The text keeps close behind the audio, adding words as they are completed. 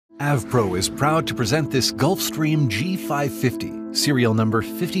AvPro is proud to present this GULFSTREAM G550, serial number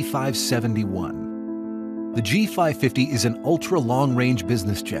 5571. The G550 is an ultra-long-range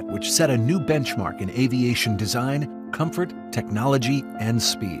business jet which set a new benchmark in aviation design, comfort, technology, and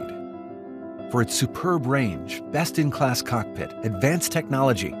speed. For its superb range, best-in-class cockpit, advanced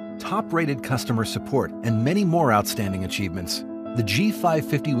technology, top-rated customer support, and many more outstanding achievements, the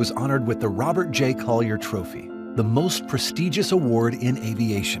G550 was honored with the Robert J. Collier Trophy, the most prestigious award in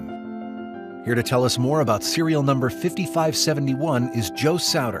aviation. Here to tell us more about serial number 5571 is Joe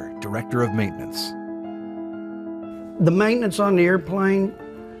Souter, Director of Maintenance. The maintenance on the airplane,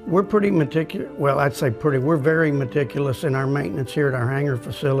 we're pretty meticulous. Well, I'd say we're very meticulous in our maintenance here at our hangar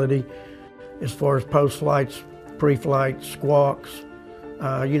facility as far as post-flights, pre-flight, squawks,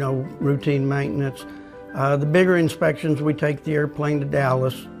 routine maintenance. The bigger inspections, we take the airplane to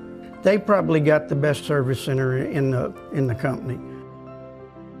Dallas. They probably got the best service center in the company.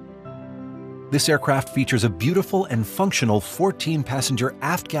 This aircraft features a beautiful and functional 14-passenger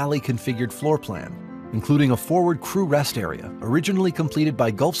aft galley configured floor plan, including a forward crew rest area, originally completed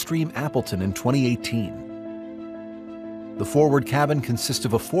by Gulfstream Appleton in 2018. The forward cabin consists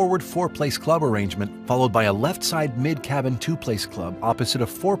of a forward 4-place club arrangement, followed by a left side mid-cabin 2-place club opposite a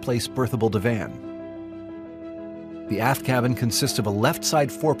 4-place berthable divan. The aft cabin consists of a left side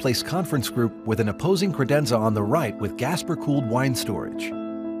 4-place conference group with an opposing credenza on the right with Gasper-cooled wine storage.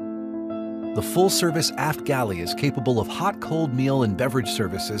 The full-service aft galley is capable of hot-cold meal and beverage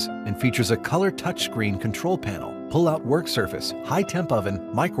services and features a color touchscreen control panel, pull-out work surface, high-temp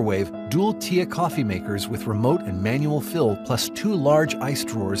oven, microwave, dual TIA coffee makers with remote and manual fill, plus 2 large ice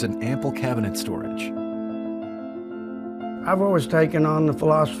drawers and ample cabinet storage. I've always taken on the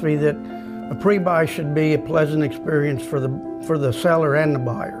philosophy that a pre-buy should be a pleasant experience for the seller and the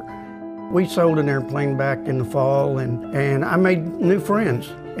buyer. We sold an airplane back in the fall and I made new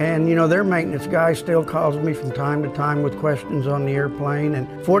friends. And their maintenance guy still calls me from time to time with questions on the airplane,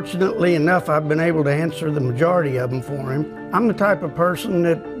 and fortunately enough, I've been able to answer the majority of them for him. I'm the type of person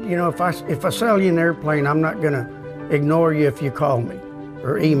that, if I sell you an airplane, I'm not gonna ignore you if you call me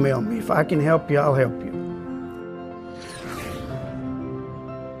or email me. If I can help you, I'll help you.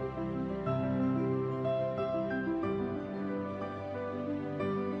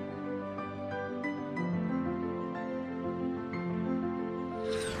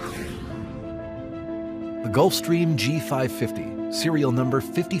 The Gulfstream G550, serial number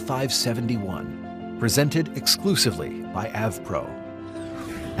 5571, presented exclusively by AvPro.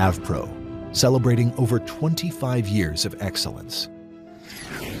 AvPro, celebrating over 25 years of excellence.